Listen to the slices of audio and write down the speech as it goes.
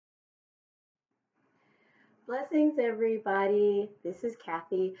Blessings, everybody. This is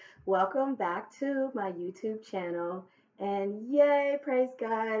Kathy. Welcome back to my YouTube channel. And yay, praise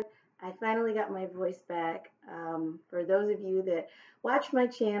God, I finally got my voice back. For those of you that watch my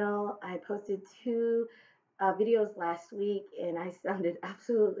channel, I posted two videos last week and I sounded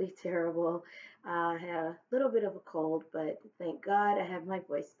absolutely terrible. I had a little bit of a cold, but thank God I have my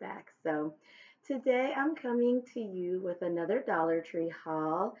voice back. So today I'm coming to you with another Dollar Tree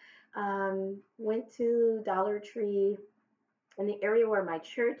haul. Went to Dollar Tree in the area where my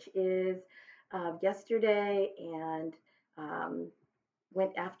church is yesterday and um,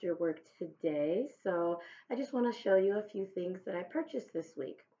 went after work today. So I just want to show you a few things that I purchased this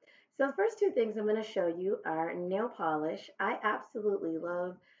week. So the first two things I'm going to show you are nail polish. I absolutely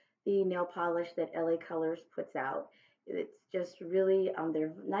love the nail polish that LA Colors puts out. It's just really,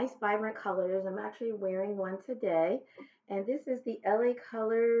 they're nice, vibrant colors. I'm actually wearing one today. And this is the LA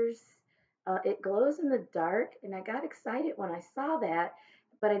Colors. It glows in the dark. And I got excited when I saw that,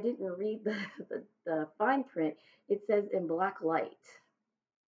 but I didn't read the fine print. It says in black light.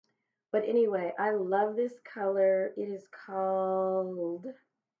 But anyway, I love this color. It is called,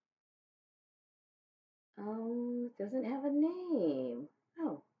 it doesn't have a name.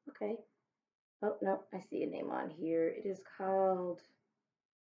 Oh, okay. Oh, no, I see a name on here. It is called,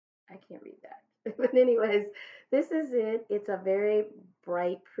 I can't read that. But anyways, this is it. It's a very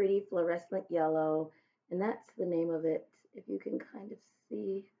bright, pretty fluorescent yellow, and that's the name of it. If you can kind of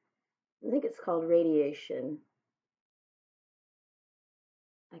see, I think it's called Radiation.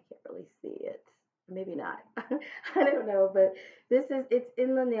 I can't really see it. Maybe not. I don't know, but it's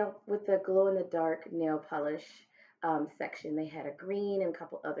in the nail with the glow in the dark nail polish section. They had a green and a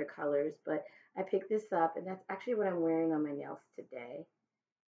couple other colors, but I picked this up and that's actually what I'm wearing on my nails today.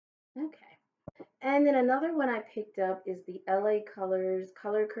 Okay. And then another one I picked up is the LA Colors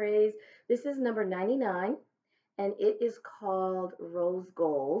Color Craze. This is number 99 and it is called Rose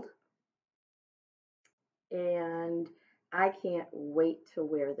Gold. And I can't wait to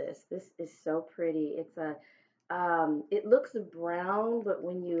wear this. This is so pretty. It looks brown, but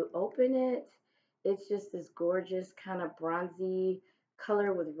when you open it, it's just this gorgeous kind of bronzy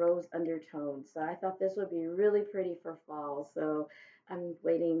color with rose undertones. So I thought this would be really pretty for fall. So I'm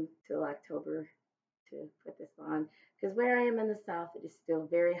waiting till October to put this on because where I am in the South, it is still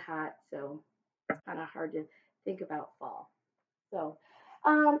very hot. So it's kind of hard to think about fall. So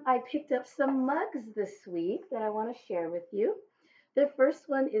I picked up some mugs this week that I want to share with you. The first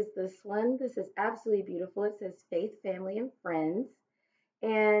one is this one. This is absolutely beautiful. It says Faith, Family, and Friends.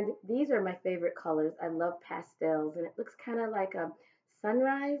 And these are my favorite colors. I love pastels, and it looks kind of like a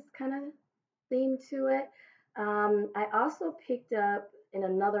sunrise kind of theme to it. I also picked up in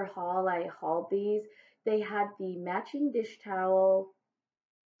another haul, I hauled these. They had the matching dish towel,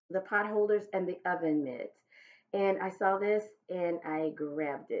 the pot holders, and the oven mitts. And I saw this and I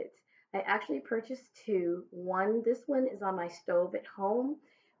grabbed it. I actually purchased two. This one is on my stove at home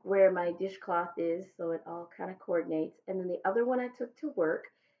where my dishcloth is, so it all kind of coordinates. And then the other one I took to work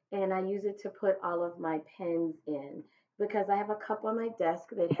and I use it to put all of my pens in because I have a cup on my desk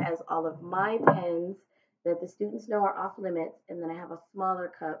that has all of my pens that the students know are off limits. And then I have a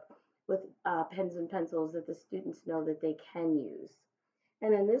smaller cup with pens and pencils that the students know that they can use.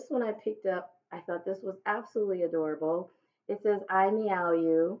 And then this one I picked up, I thought this was absolutely adorable. It says, I meow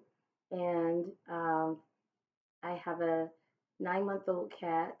you. And I have a 9-month-old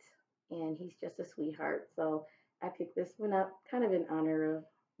cat, and he's just a sweetheart. So I picked this one up kind of in honor of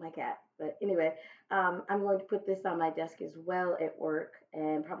my cat. But anyway, I'm going to put this on my desk as well at work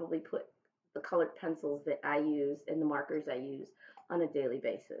and probably put the colored pencils that I use and the markers I use on a daily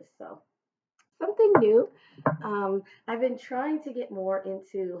basis. So something new. I've been trying to get more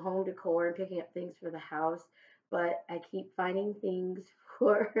into home decor and picking up things for the house, but I keep finding things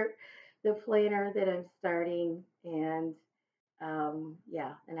for the planner that I'm starting. And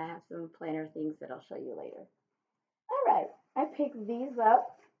yeah, and I have some planner things that I'll show you later. All right, I picked these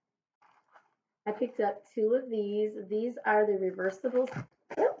up. I picked up two of these. These are the reversible.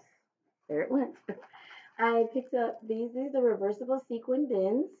 Oops, there it went. I picked up these are the reversible sequin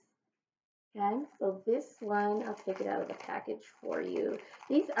bins. Okay, so this one, I'll take it out of the package for you.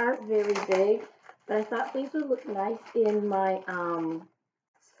 These aren't very big, but I thought these would look nice in my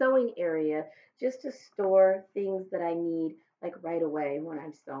sewing area just to store things that I need like right away when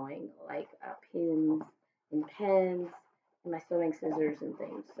I'm sewing, like pins and pens and my sewing scissors and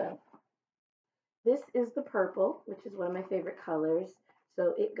things. So this is the purple, which is one of my favorite colors.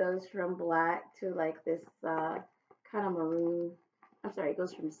 So it goes from black to like this kind of maroon. I'm sorry, it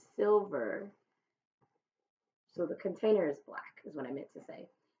goes from silver, so the container is black, is what I meant to say.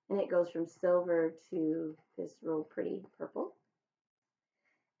 and it goes from silver to this real pretty purple.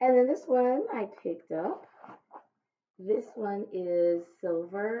 And then this one I picked up. This one is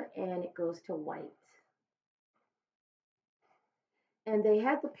silver and it goes to white. And they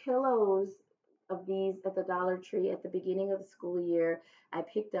had the pillows of these at the Dollar Tree at the beginning of the school year. I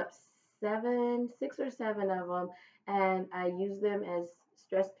picked up six or seven of them, and I use them as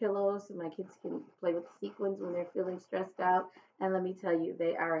stress pillows so my kids can play with the sequins when they're feeling stressed out. And let me tell you,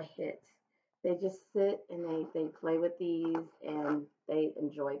 they are a hit. They just sit and they play with these and they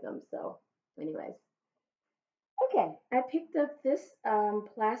enjoy them. So, anyways, okay, I picked up this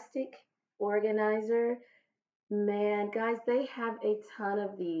plastic organizer. Man, guys, they have a ton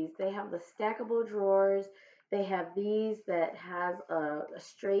of these. They have the stackable drawers. They have these that has a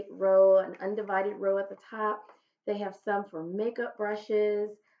straight row, an undivided row at the top. They have some for makeup brushes.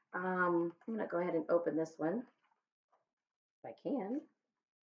 I'm gonna go ahead and open this one if I can.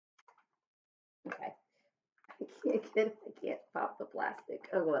 Okay, I can't pop the plastic.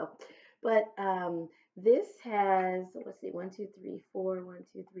 Oh well. But this has, let's see, one, two, three, four, one,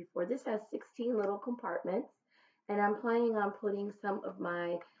 two, three, four. This has 16 little compartments. And I'm planning on putting some of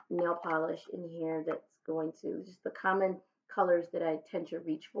my nail polish in here that's going to, just the common colors that I tend to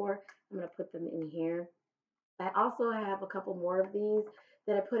reach for. I'm going to put them in here. I also have a couple more of these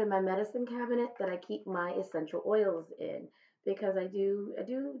that I put in my medicine cabinet that I keep my essential oils in because I do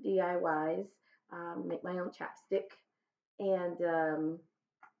DIYs, make my own chapstick, and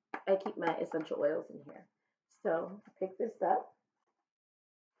I keep my essential oils in here. So I picked this up.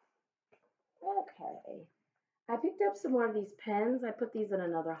 Okay. I picked up some more of these pens. I put these in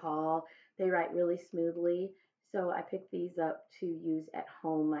another haul. They write really smoothly. So I picked these up to use at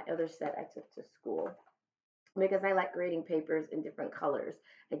home. My other set I took to school because I like grading papers in different colors.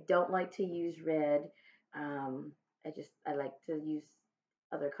 I don't like to use red. Um, I like to use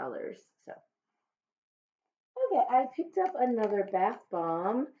other colors. So okay, I picked up another bath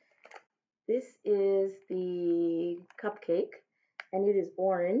bomb. This is the cupcake, and it is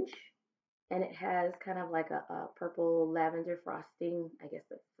orange, and it has kind of like a purple lavender frosting. I guess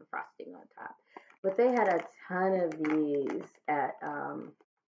that's the frosting on top. But they had a ton of these at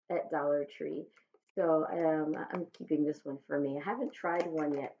Dollar Tree. So I'm keeping this one for me. I haven't tried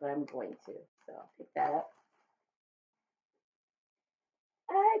one yet, but I'm going to. So I'll pick that up.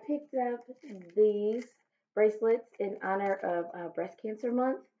 I picked up these bracelets in honor of Breast Cancer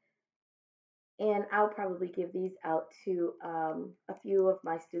Month. And I'll probably give these out to a few of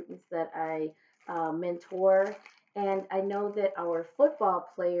my students that I mentor. And I know that our football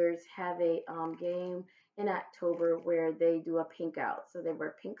players have a game in October where they do a pink out. So they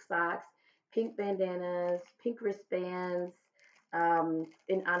wear pink socks, pink bandanas, pink wristbands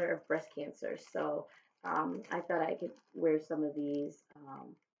in honor of breast cancer. So I thought I could wear some of these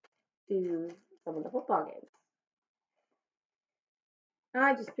to some of the football games.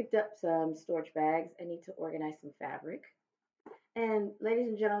 I just picked up some storage bags. I need to organize some fabric. And ladies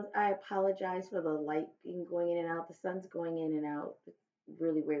and gentlemen, I apologize for the lighting going in and out. The sun's going in and out. It's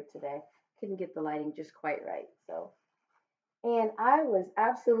really weird today. Couldn't get the lighting just quite right. So, and I was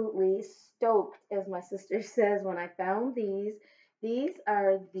absolutely stoked, as my sister says, when I found these. These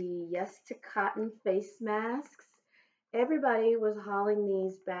are the Yes to Cotton face masks. Everybody was hauling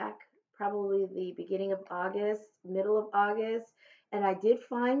these back probably the beginning of August, middle of August, and I did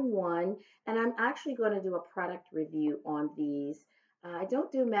find one, and I'm actually going to do a product review on these. I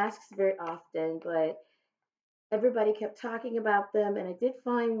don't do masks very often, but everybody kept talking about them, and I did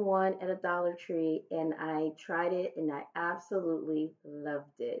find one at a Dollar Tree, and I tried it, and I absolutely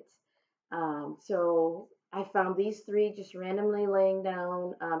loved it. So I found these three just randomly laying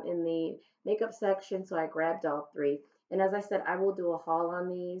down in the makeup section, so I grabbed all three. And as I said, I will do a haul on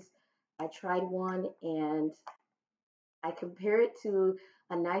these. I tried one, and I compare it to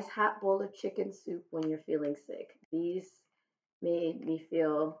a nice hot bowl of chicken soup when you're feeling sick. These made me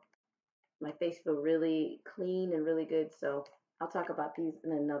feel my face feel really clean and really good. So I'll talk about these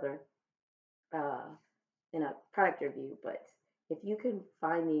in another uh, in a product review. But if you can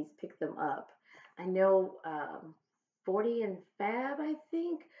find these, pick them up. I know 40 and Fab, I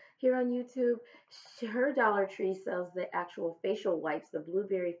think, here on YouTube. Her Dollar Tree sells the actual facial wipes, the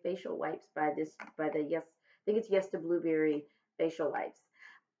blueberry facial wipes by the Yes, I think it's Yes to Blueberry facial wipes.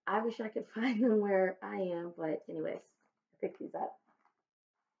 I wish I could find them where I am, but anyways, I picked these up.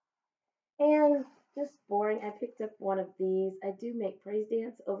 And just boring, I picked up one of these. I do make praise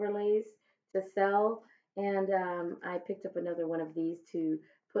dance overlays to sell, and I picked up another one of these to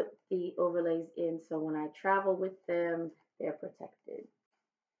put the overlays in so when I travel with them, they're protected.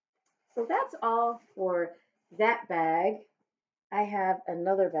 So that's all for that bag. I have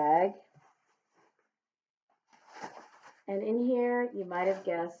another bag, and in here, you might have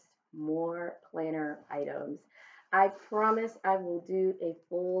guessed, more planner items. I promise I will do a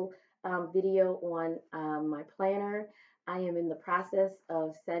full video on my planner. I am in the process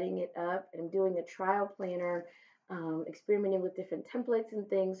of setting it up. I'm doing a trial planner, experimenting with different templates and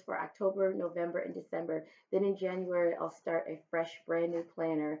things for October, November, and December. Then in January, I'll start a fresh, brand new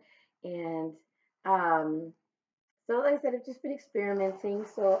planner. And um, so, like I said, I've just been experimenting.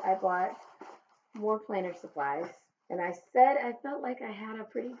 So I bought more planner supplies. And I said I felt like I had a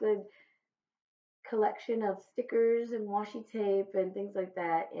pretty good collection of stickers and washi tape and things like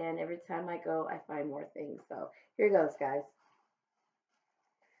that. And every time I go, I find more things. So here goes, guys.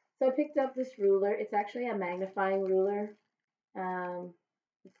 So I picked up this ruler. It's actually a magnifying ruler. Um,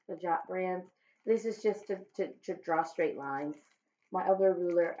 it's the Jot brand. This is just to draw straight lines. My other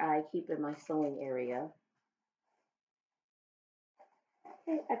ruler I keep in my sewing area.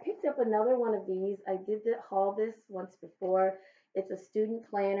 Okay, I picked up another one of these. I did haul this once before. It's a student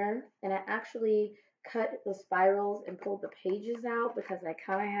planner, and I actually cut the spirals and pulled the pages out because I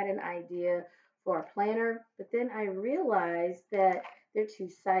kind of had an idea for a planner, but then I realized that they're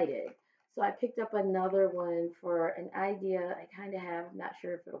two-sided. So I picked up another one for an idea I kind of have. I'm not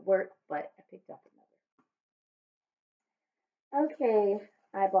sure if it'll work, but I picked up another. Okay,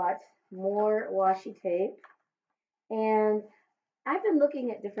 I bought more washi tape, and I've been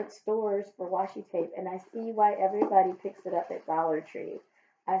looking at different stores for washi tape, and I see why everybody picks it up at Dollar Tree.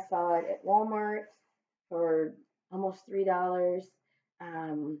 I saw it at Walmart for almost $3.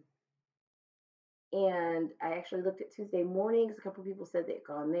 Um, and I actually looked at Tuesday mornings. A couple people said they'd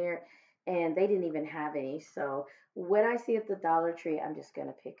gone there, and they didn't even have any. So when I see it at the Dollar Tree, I'm just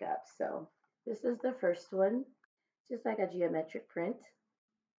gonna pick up. So this is the first one, just like a geometric print.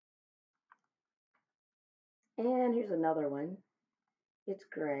 And here's another one. It's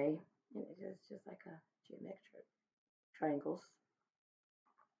gray, and it is just like a geometric triangles.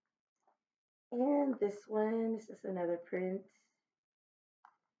 And this is another print.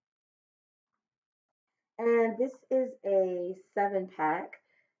 And this is a 7 pack.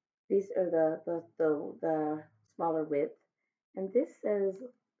 These are the smaller width. And this says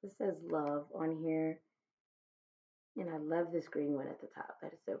love on here. And I love this green one at the top.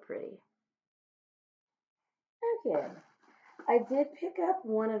 That is so pretty. Okay. I did pick up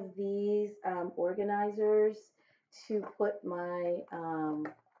one of these organizers to put my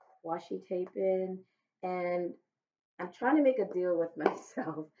washi tape in. And I'm trying to make a deal with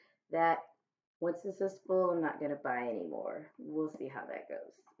myself that once this is full, I'm not going to buy anymore. We'll see how that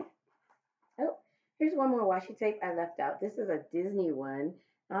goes. Oh, here's one more washi tape I left out. This is a Disney one.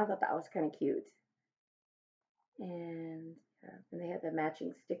 I thought that was kind of cute. And they had the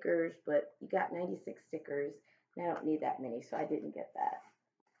matching stickers, but you got 96 stickers. And I don't need that many, so I didn't get that.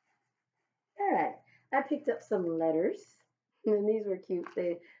 All right. I picked up some letters. And these were cute.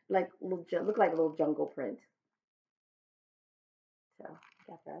 They look like a little jungle print. So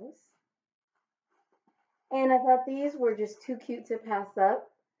got those. And I thought these were just too cute to pass up.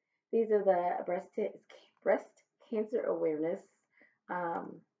 These are the breast cancer awareness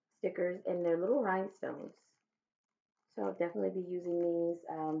um, stickers, and they're little rhinestones. So I'll definitely be using these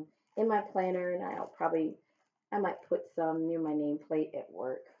in my planner, and I might put some near my nameplate at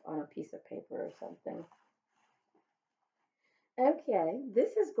work on a piece of paper or something. Okay,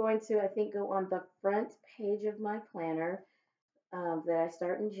 this is going to, I think, go on the front page of my planner that I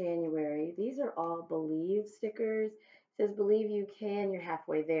start in January. These are all believe stickers. It says believe you can, you're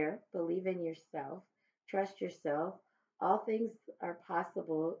halfway there. Believe in yourself. Trust yourself. All things are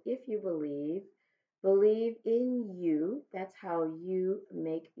possible if you believe. Believe in you. That's how you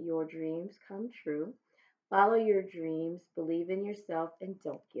make your dreams come true. Follow your dreams, believe in yourself, and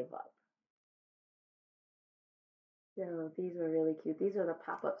don't give up. So these were really cute. These are the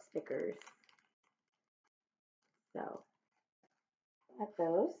pop-up stickers. So got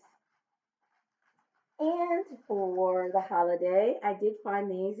those. And for the holiday, I did find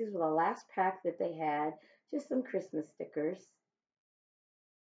these. These were the last pack that they had. Just some Christmas stickers.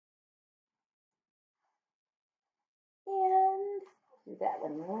 And do that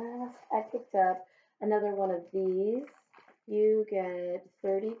one last. I picked up another one of these. You get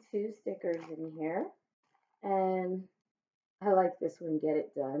 32 stickers in here. And I like this one, Get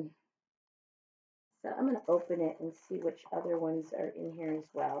It Done. So I'm going to open it and see which other ones are in here as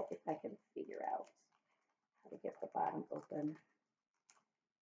well, if I can figure out how to get the bottom open.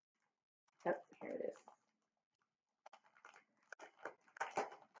 Oh, here it is.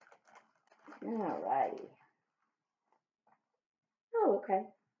 All righty. Oh, okay.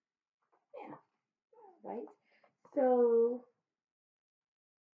 Yeah. All right. So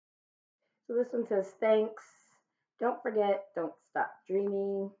So this one says, thanks. Don't forget, don't stop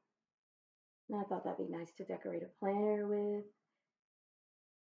dreaming. And I thought that'd be nice to decorate a planner with.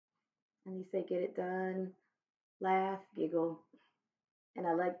 And they say, get it done, laugh, giggle. And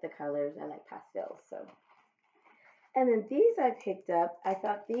I like the colors. I like pastels. So, and then these I picked up. I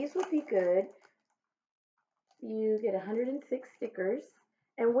thought these would be good. You get 106 stickers.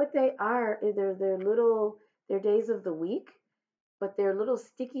 And what they are is they're days of the week, but they're little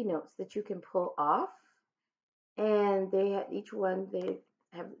sticky notes that you can pull off. And they have each one they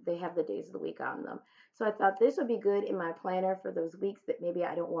have the days of the week on them. So I thought this would be good in my planner for those weeks that maybe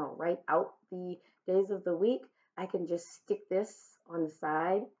I don't want to write out the days of the week. I can just stick this on the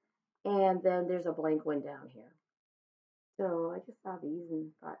side, and then there's a blank one down here. So I just saw these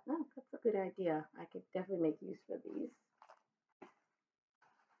and thought, oh, that's a good idea. I could definitely make use for these.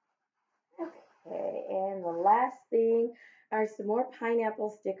 Okay, and the last thing are some more pineapple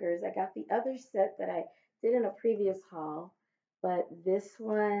stickers. I got the other set that I did in a previous haul, but this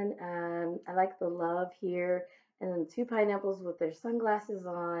one, I like the love here, and then two pineapples with their sunglasses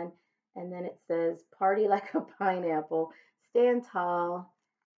on, and then it says, party like a pineapple, stand tall,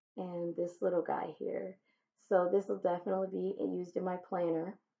 and this little guy here. So this will definitely be used in my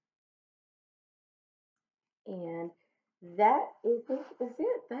planner. And that is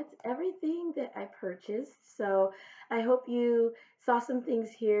it. That's everything that I purchased. So I hope you saw some things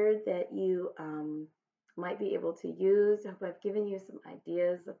here that you might be able to use. I hope I've given you some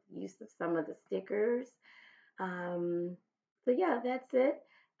ideas of the use of some of the stickers. Um, so yeah, that's it.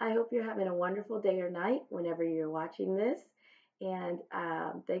 I hope you're having a wonderful day or night whenever you're watching this. And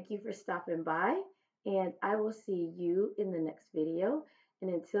thank you for stopping by. And I will see you in the next video.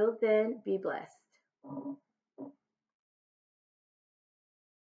 And until then, be blessed.